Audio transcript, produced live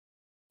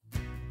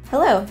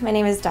Hello, my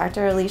name is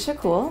Dr. Alicia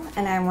Kuhl,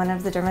 and I'm one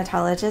of the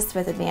dermatologists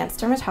with Advanced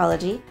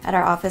Dermatology at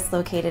our office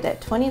located at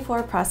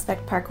 24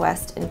 Prospect Park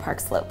West in Park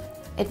Slope.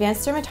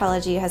 Advanced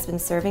Dermatology has been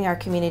serving our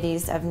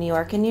communities of New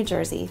York and New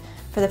Jersey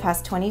for the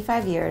past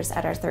 25 years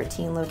at our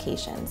 13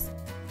 locations.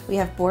 We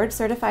have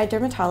board-certified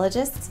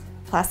dermatologists,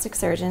 plastic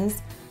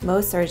surgeons,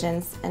 Mohs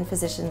surgeons, and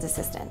physician's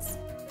assistants.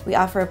 We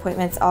offer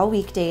appointments all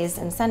weekdays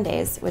and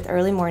Sundays with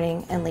early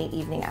morning and late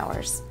evening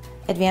hours.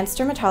 Advanced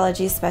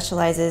Dermatology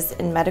specializes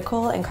in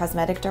medical and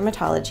cosmetic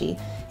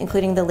dermatology,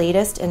 including the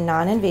latest in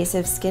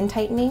non-invasive skin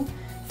tightening,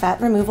 fat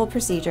removal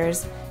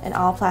procedures, and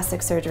all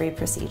plastic surgery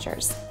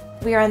procedures.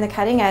 We are on the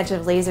cutting edge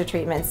of laser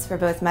treatments for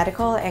both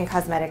medical and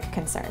cosmetic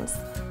concerns.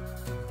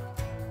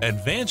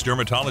 Advanced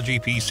Dermatology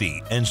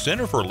PC and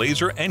Center for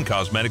Laser and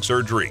Cosmetic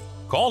Surgery.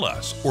 Call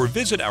us or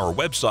visit our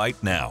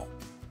website now.